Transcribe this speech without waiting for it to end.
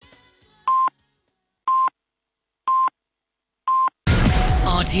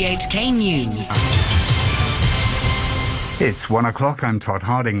RTHK News. It's 1 o'clock. I'm Todd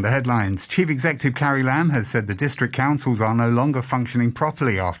Harding. The headlines. Chief Executive Carrie Lam has said the district councils are no longer functioning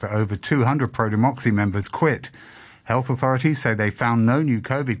properly after over 200 pro-democracy members quit. Health authorities say they found no new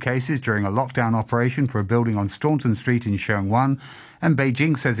COVID cases during a lockdown operation for a building on Staunton Street in Sheung Wan. And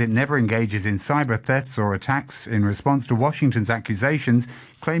Beijing says it never engages in cyber thefts or attacks in response to Washington's accusations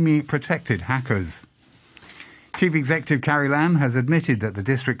claiming it protected hackers. Chief Executive Carrie Lam has admitted that the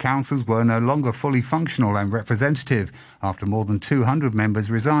district councils were no longer fully functional and representative after more than 200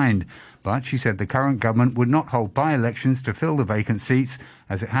 members resigned. But she said the current government would not hold by-elections to fill the vacant seats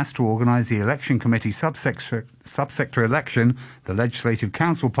as it has to organise the election committee subsector election, the legislative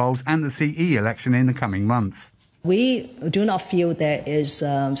council polls and the CE election in the coming months. We do not feel there is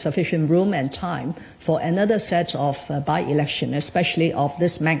sufficient room and time for another set of by-election, especially of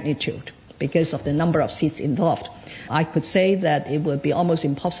this magnitude, because of the number of seats involved. I could say that it would be almost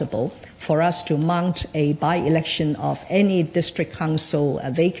impossible for us to mount a by-election of any district council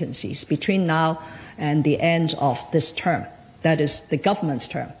vacancies between now and the end of this term. That is the government's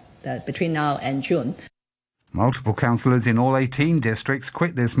term, between now and June. Multiple councillors in all 18 districts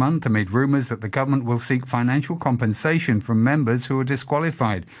quit this month amid rumours that the government will seek financial compensation from members who are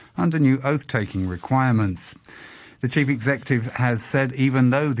disqualified under new oath-taking requirements. The Chief Executive has said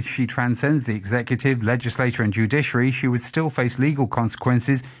even though she transcends the executive, legislature and judiciary, she would still face legal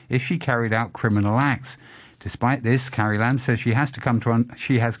consequences if she carried out criminal acts. Despite this, Carrie Lam says she has come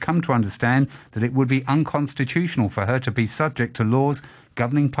to understand that it would be unconstitutional for her to be subject to laws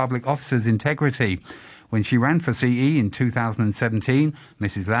governing public officers' integrity. When she ran for CE in 2017,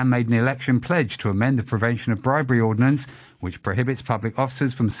 Mrs Lam made an election pledge to amend the Prevention of Bribery Ordinance, which prohibits public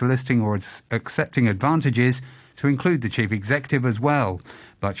officers from soliciting or accepting advantages, to include the Chief Executive as well.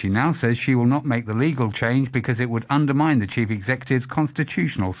 But she now says she will not make the legal change because it would undermine the Chief Executive's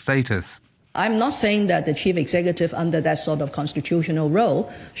constitutional status. I'm not saying that the Chief Executive under that sort of constitutional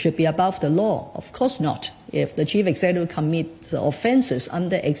role should be above the law. Of course not. If the Chief Executive commits offences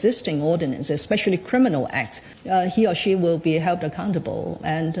under existing ordinances, especially criminal acts, he or she will be held accountable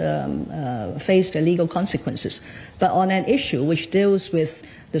and face the legal consequences. But on an issue which deals with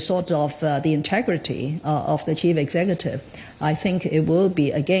the sort of the integrity of the Chief Executive, I think it will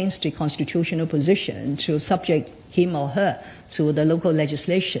be against the constitutional position to subject him or her to the local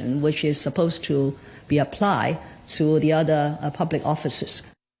legislation which is supposed to be applied to the other public offices.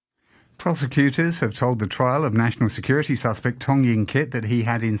 Prosecutors have told the trial of national security suspect Tong Yin Kit that he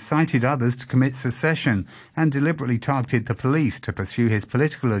had incited others to commit secession and deliberately targeted the police to pursue his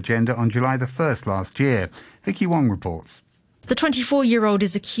political agenda on July the 1st last year. Vicky Wong reports. The 24-year-old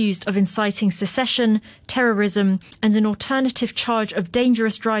is accused of inciting secession, terrorism and an alternative charge of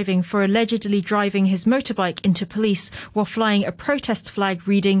dangerous driving for allegedly driving his motorbike into police while flying a protest flag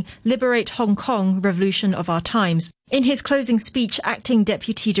reading "Liberate Hong Kong, Revolution of Our Times." In his closing speech, Acting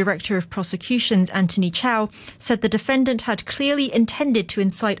Deputy Director of Prosecutions Anthony Chow said the defendant had clearly intended to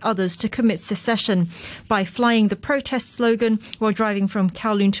incite others to commit secession by flying the protest slogan while driving from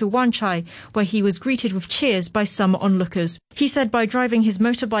Kowloon to Wan Chai, where he was greeted with cheers by some onlookers. He said by driving his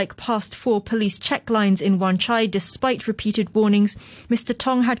motorbike past 4 police check lines in Wan Chai despite repeated warnings, Mr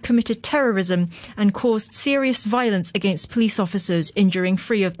Tong had committed terrorism and caused serious violence against police officers, injuring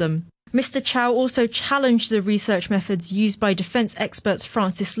 3 of them. Mr Chow also challenged the research methods used by defence experts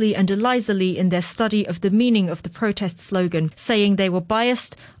Francis Lee and Eliza Lee in their study of the meaning of the protest slogan, saying they were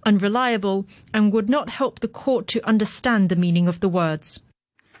biased, unreliable and would not help the court to understand the meaning of the words.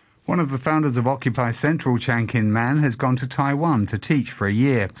 One of the founders of Occupy Central, Chan Kin-man, has gone to Taiwan to teach for a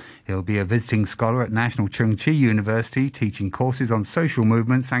year. He'll be a visiting scholar at National Chung Chi University, teaching courses on social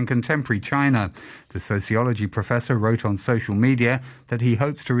movements and contemporary China. The sociology professor wrote on social media that he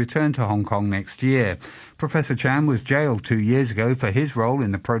hopes to return to Hong Kong next year. Professor Chan was jailed 2 years ago for his role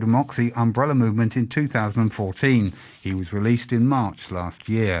in the pro-democracy umbrella movement in 2014. He was released in March last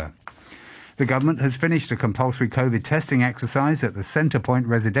year. The government has finished a compulsory COVID testing exercise at the Centrepoint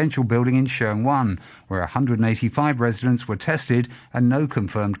residential building in Sheung Wan, where 185 residents were tested and no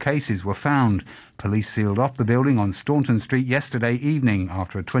confirmed cases were found. Police sealed off the building on Staunton Street yesterday evening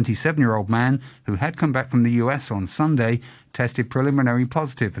after a 27-year-old man who had come back from the US on Sunday tested preliminary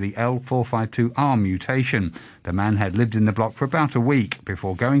positive for the L452R mutation. The man had lived in the block for about a week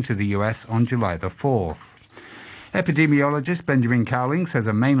before going to the US on July the 4th. Epidemiologist Benjamin Cowling says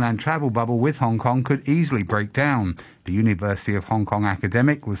a mainland travel bubble with Hong Kong could easily break down. The University of Hong Kong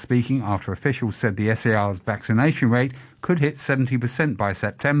academic was speaking after officials said the SAR's vaccination rate could hit 70% by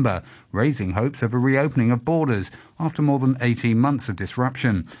September, raising hopes of a reopening of borders after more than 18 months of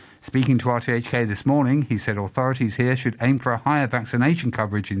disruption. Speaking to RTHK this morning, he said authorities here should aim for a higher vaccination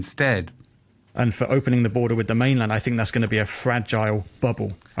coverage instead. And for opening the border with the mainland, I think that's going to be a fragile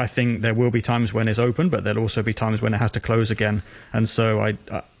bubble. I think there will be times when it's open, but there'll also be times when it has to close again. And so I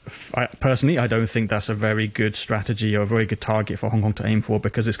personally, I don't think that's a very good strategy or a very good target for Hong Kong to aim for,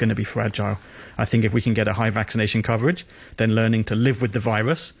 because it's going to be fragile. I think if we can get a high vaccination coverage, then learning to live with the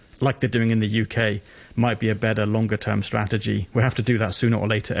virus, like they're doing in the UK, might be a better longer-term strategy. We'll have to do that sooner or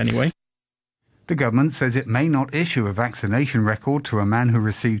later anyway. The government says it may not issue a vaccination record to a man who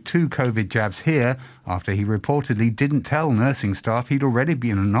received 2 COVID jabs here after he reportedly didn't tell nursing staff he'd already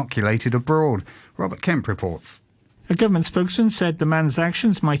been inoculated abroad. Robert Kemp reports. A government spokesman said the man's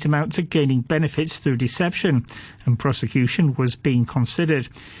actions might amount to gaining benefits through deception, and prosecution was being considered.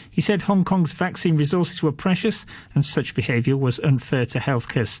 He said Hong Kong's vaccine resources were precious and such behaviour was unfair to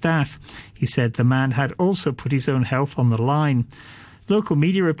healthcare staff. He said the man had also put his own health on the line. Local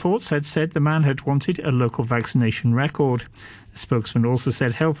media reports had said the man had wanted a local vaccination record. The spokesman also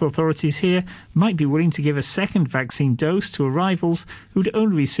said health authorities here might be willing to give a second vaccine dose to arrivals who'd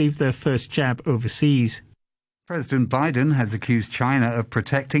only received their first jab overseas. President Biden has accused China of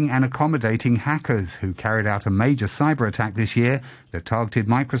protecting and accommodating hackers who carried out a major cyber attack this year that targeted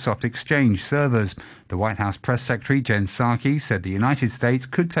Microsoft Exchange servers. The White House press secretary Jen Psaki said the United States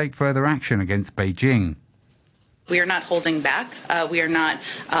could take further action against Beijing. We are not holding back. We are not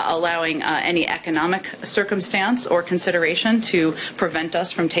allowing any economic circumstance or consideration to prevent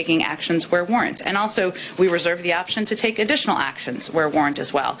us from taking actions where warrant. And also, we reserve the option to take additional actions where warrant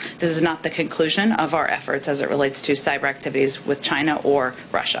as well. This is not the conclusion of our efforts as it relates to cyber activities with China or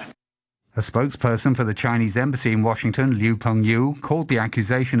Russia. A spokesperson for the Chinese embassy in Washington, Liu Pengyu, called the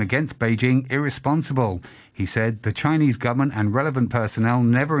accusation against Beijing irresponsible. He said the Chinese government and relevant personnel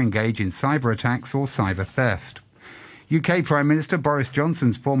never engage in cyber attacks or cyber theft. UK Prime Minister Boris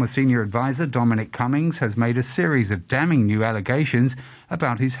Johnson's former senior advisor Dominic Cummings has made a series of damning new allegations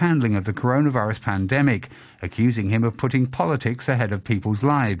about his handling of the coronavirus pandemic, accusing him of putting politics ahead of people's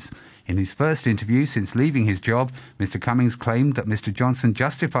lives. In his first interview since leaving his job, Mr Cummings claimed that Mr Johnson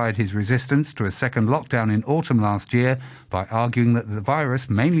justified his resistance to a second lockdown in autumn last year by arguing that the virus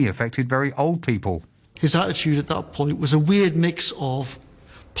mainly affected very old people. His attitude at that point was a weird mix of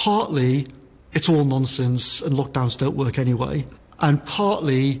partly it's all nonsense and lockdowns don't work anyway, and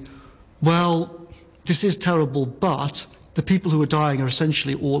partly, well, this is terrible, but the people who are dying are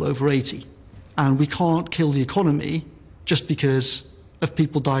essentially all over 80, and we can't kill the economy just because of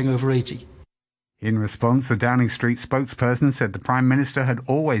people dying over 80. In response, a Downing Street spokesperson said the Prime Minister had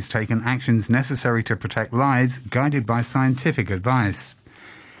always taken actions necessary to protect lives, guided by scientific advice.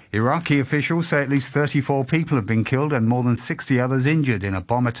 Iraqi officials say at least 34 people have been killed and more than 60 others injured in a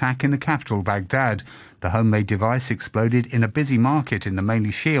bomb attack in the capital, Baghdad. The homemade device exploded in a busy market in the mainly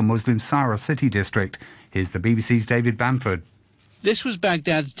Shia Muslim Sara city district. Here's the BBC's David Bamford. This was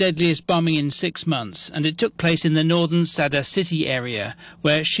Baghdad's deadliest bombing in 6 months, and it took place in the northern Sadr city area,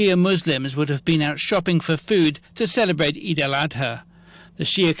 where Shia Muslims would have been out shopping for food to celebrate Eid al-Adha. The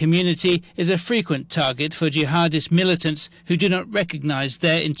Shia community is a frequent target for jihadist militants who do not recognize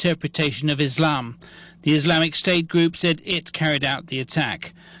their interpretation of Islam. The Islamic State group said it carried out the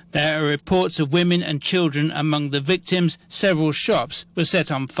attack. There are reports of women and children among the victims. Several shops were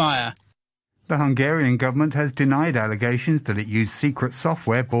set on fire. The Hungarian government has denied allegations that it used secret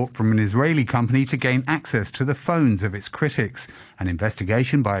software bought from an Israeli company to gain access to the phones of its critics. An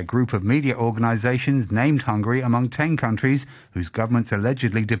investigation by a group of media organisations named Hungary among 10 countries whose governments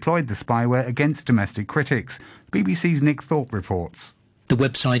allegedly deployed the spyware against domestic critics. BBC's Nick Thorpe reports. The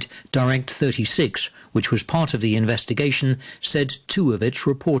website Direct36, which was part of the investigation, said 2 of its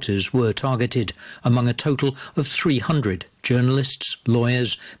reporters were targeted, among a total of 300 journalists,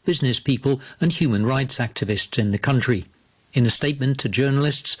 lawyers, business people and human rights activists in the country. In a statement to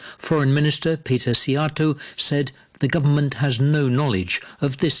journalists, Foreign Minister Peter Szijjártó said the government has no knowledge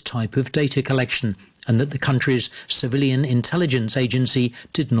of this type of data collection and that the country's civilian intelligence agency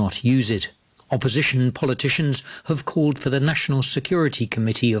did not use it. Opposition politicians have called for the National Security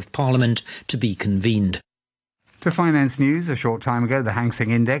Committee of Parliament to be convened. To finance news, a short time ago, the Hang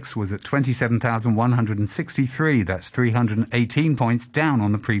Seng Index was at 27,163. That's 318 points down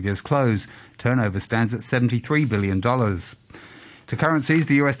on the previous close. Turnover stands at $73 billion. To currencies,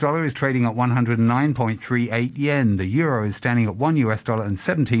 the US dollar is trading at 109.38 yen. The euro is standing at $1 and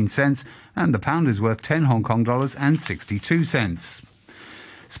 17 cents, and the pound is worth 10 Hong Kong dollars and 62 cents.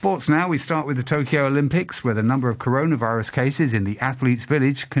 Sports now. We start with the Tokyo Olympics, where the number of coronavirus cases in the athletes'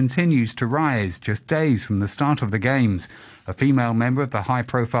 village continues to rise, just days from the start of the Games. A female member of the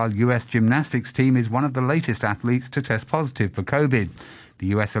high-profile US gymnastics team is one of the latest athletes to test positive for COVID. The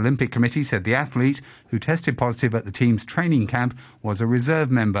US Olympic Committee said the athlete, who tested positive at the team's training camp, was a reserve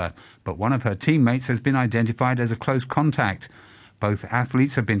member, but one of her teammates has been identified as a close contact. Both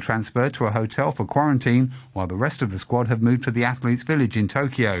athletes have been transferred to a hotel for quarantine, while the rest of the squad have moved to the athletes' village in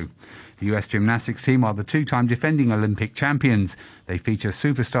Tokyo. The US gymnastics team are the two-time defending Olympic champions. They feature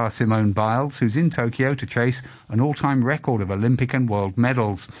superstar Simone Biles, who's in Tokyo to chase an all-time record of Olympic and world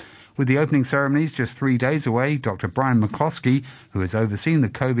medals. With the opening ceremonies just 3 days away, Dr. Brian McCloskey, who has overseen the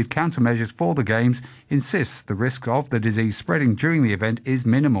COVID countermeasures for the Games, insists the risk of the disease spreading during the event is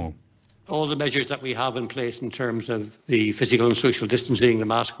minimal. All the measures that we have in place in terms of the physical and social distancing, the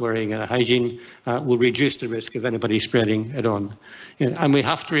mask wearing and hygiene will reduce the risk of anybody spreading it on. And we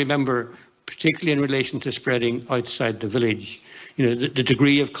have to remember, particularly in relation to spreading outside the village, the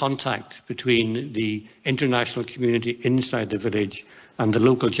degree of contact between the international community inside the village and the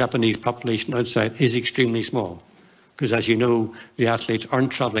local Japanese population outside is extremely small. Because as you know, the athletes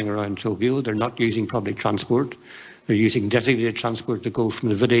aren't travelling around Tokyo, they're not using public transport. They're using designated transport to go from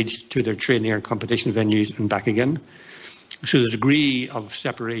the village to their training or competition venues and back again. So the degree of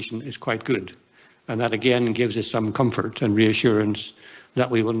separation is quite good. And that again gives us some comfort and reassurance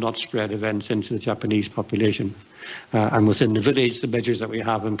that we will not spread events into the Japanese population. And within the village, the measures that we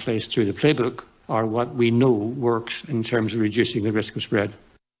have in place through the playbook are what we know works in terms of reducing the risk of spread.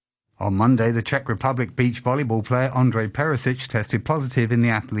 On Monday, the Czech Republic beach volleyball player Ondrej Perisic tested positive in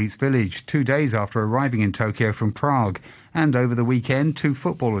the athletes' village, 2 days after arriving in Tokyo from Prague. And over the weekend, 2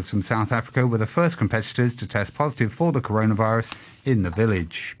 footballers from South Africa were the first competitors to test positive for the coronavirus in the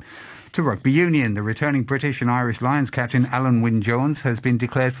village. To rugby union, the returning British and Irish Lions captain Alan Wynne-Jones has been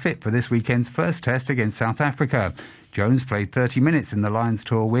declared fit for this weekend's first test against South Africa. Jones played 30 minutes in the Lions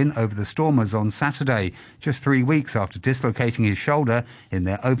tour win over the Stormers on Saturday, just 3 weeks after dislocating his shoulder in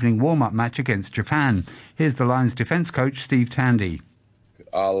their opening warm-up match against Japan. Here's the Lions defence coach, Steve Tandy.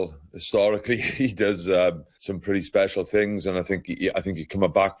 Al, historically, he does some pretty special things, and I think he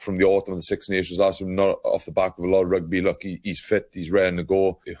coming back from the autumn of the Six Nations last year, not off the back of a lot of rugby. Look, he's fit, he's ready to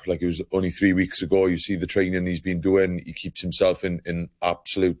go. Like it was only 3 weeks ago. You see the training he's been doing. He keeps himself in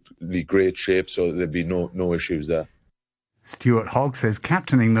absolutely great shape, so there'd be no issues there. Stuart Hogg says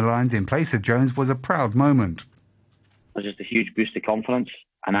captaining the Lions in place of Jones was a proud moment. It was just a huge boost of confidence,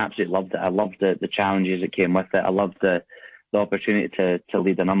 and I absolutely loved it. I loved the challenges that came with it. I loved the opportunity to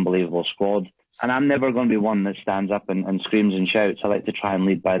lead an unbelievable squad. And I'm never going to be one that stands up and screams and shouts. I like to try and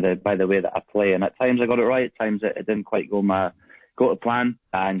lead by the way that I play. And at times I got it right, at times it didn't quite go to plan.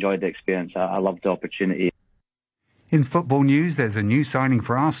 I enjoyed the experience. I loved the opportunity. In football news, there's a new signing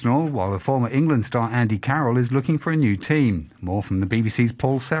for Arsenal, while the former England star Andy Carroll is looking for a new team. More from the BBC's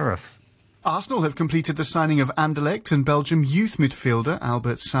Paul Serras. Arsenal have completed the signing of Anderlecht and Belgium youth midfielder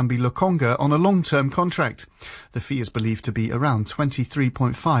Albert Sambi Lokonga on a long-term contract. The fee is believed to be around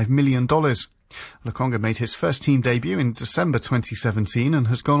 $23.5 million. Lokonga made his first team debut in December 2017 and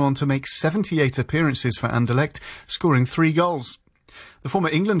has gone on to make 78 appearances for Anderlecht, scoring 3 goals. The former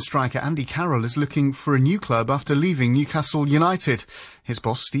England striker Andy Carroll is looking for a new club after leaving Newcastle United. His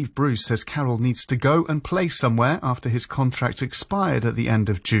boss Steve Bruce says Carroll needs to go and play somewhere after his contract expired at the end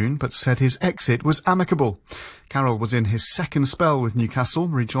of June, but said his exit was amicable. Carroll was in his second spell with Newcastle,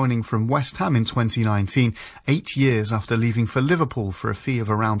 rejoining from West Ham in 2019, 8 years after leaving for Liverpool for a fee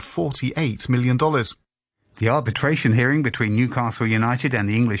of around $48 million. The arbitration hearing between Newcastle United and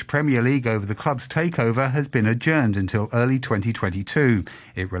the English Premier League over the club's takeover has been adjourned until early 2022.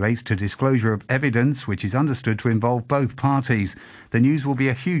 It relates to disclosure of evidence which is understood to involve both parties. The news will be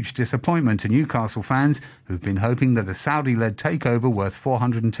a huge disappointment to Newcastle fans who've been hoping that a Saudi-led takeover worth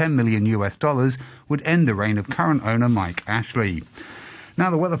 $410 million would end the reign of current owner Mike Ashley. Now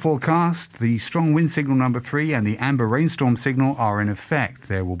the weather forecast. The strong wind signal number 3 and the amber rainstorm signal are in effect.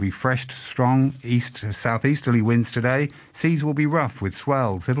 There will be fresh, strong east-southeasterly winds today. Seas will be rough with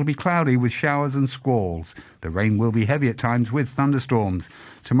swells. It'll be cloudy with showers and squalls. The rain will be heavy at times with thunderstorms.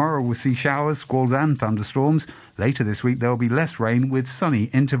 Tomorrow we'll see showers, squalls and thunderstorms. Later this week there will be less rain with sunny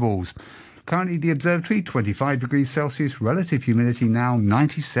intervals. Currently the observatory 25 degrees Celsius, relative humidity now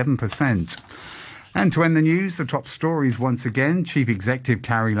 97%. And to end the news, the top stories once again. Chief Executive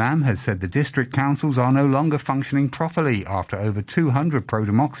Carrie Lam has said the district councils are no longer functioning properly after over 200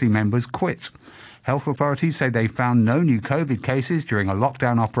 pro-democracy members quit. Health authorities say they found no new COVID cases during a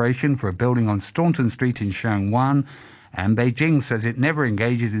lockdown operation for a building on Staunton Street in Sheung-wan. And Beijing says it never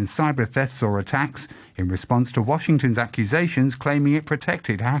engages in cyber thefts or attacks in response to Washington's accusations claiming it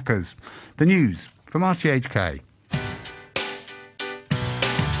protected hackers. The news from RTHK.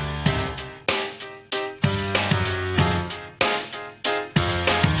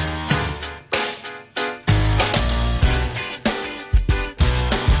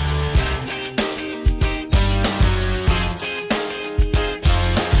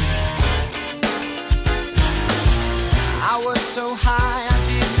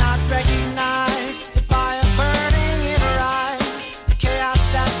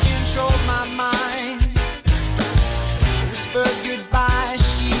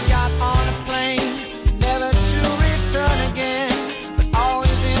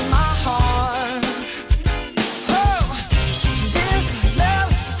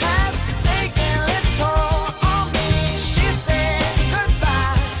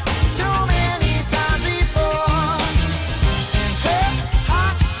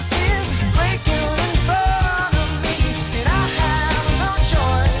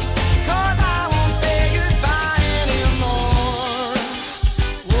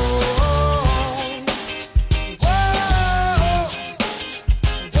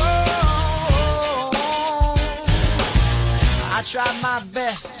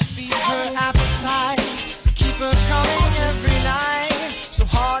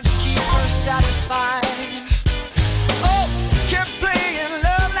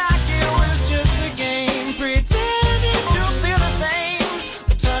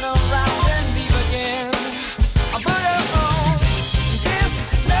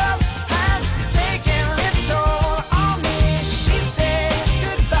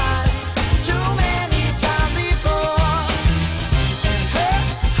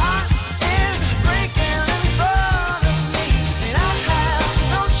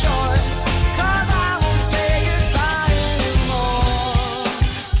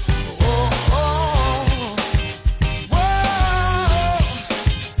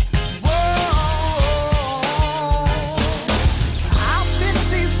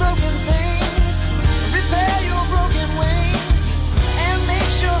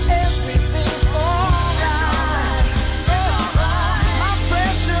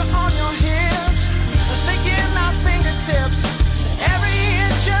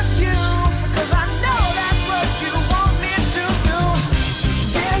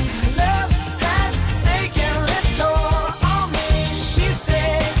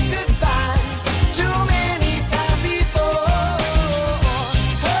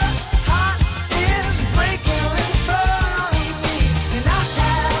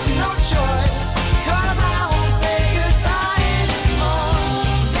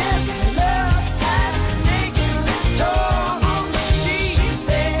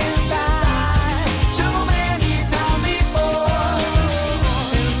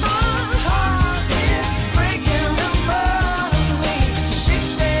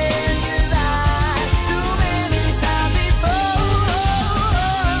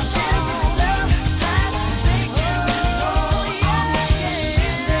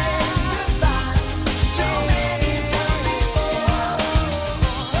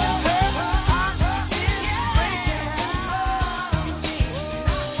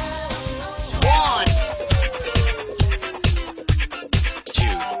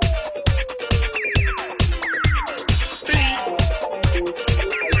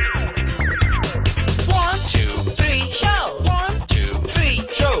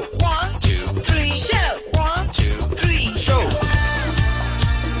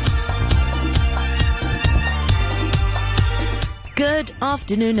 Good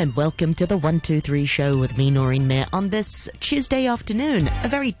afternoon and welcome to the 123 show with me, Noreen Mayer, on this Tuesday afternoon, a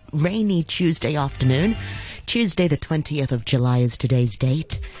very rainy Tuesday afternoon. Tuesday the 20th of July is today's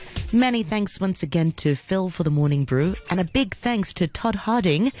date. Many thanks once again to Phil for the morning brew, and a big thanks to Todd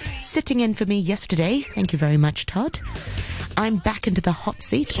Harding sitting in for me yesterday. Thank you very much, Todd. I'm back into the hot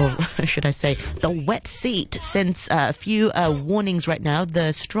seat, or should I say the wet seat, since a few warnings right now.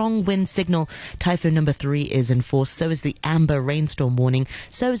 The strong wind signal, typhoon number 3, is in force. So is the amber rainstorm warning.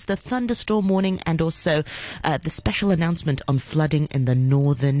 So is the thunderstorm warning, and also the special announcement on flooding in the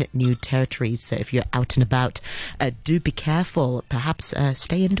northern New Territories. So if you're out and about, do be careful. Perhaps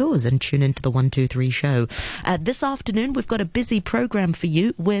stay indoors and tune into the 123 show. This afternoon, we've got a busy program for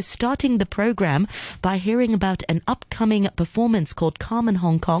you. We're starting the program by hearing about an upcoming performance called Carmen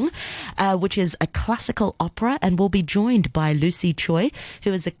Hong Kong, which is a classical opera, and we'll be joined by Lucy Choi,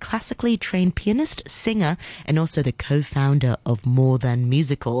 who is a classically trained pianist, singer, and also the co-founder of More Than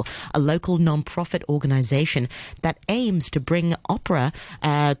Musical, a local non-profit organization that aims to bring opera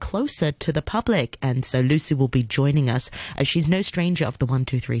closer to the public. And so Lucy will be joining us. She's no stranger of the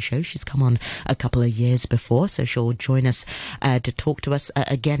 123 show. She's come on a couple of years before, so she'll join us to talk to us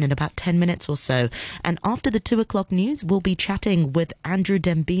again in about 10 minutes or so. And after the 2 o'clock news, we'll be chatting with Andrew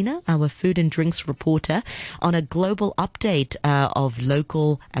Dembina, our food and drinks reporter, on a global update of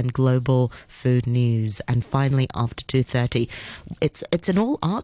local and global food news. And finally, after 2:30, it's an all art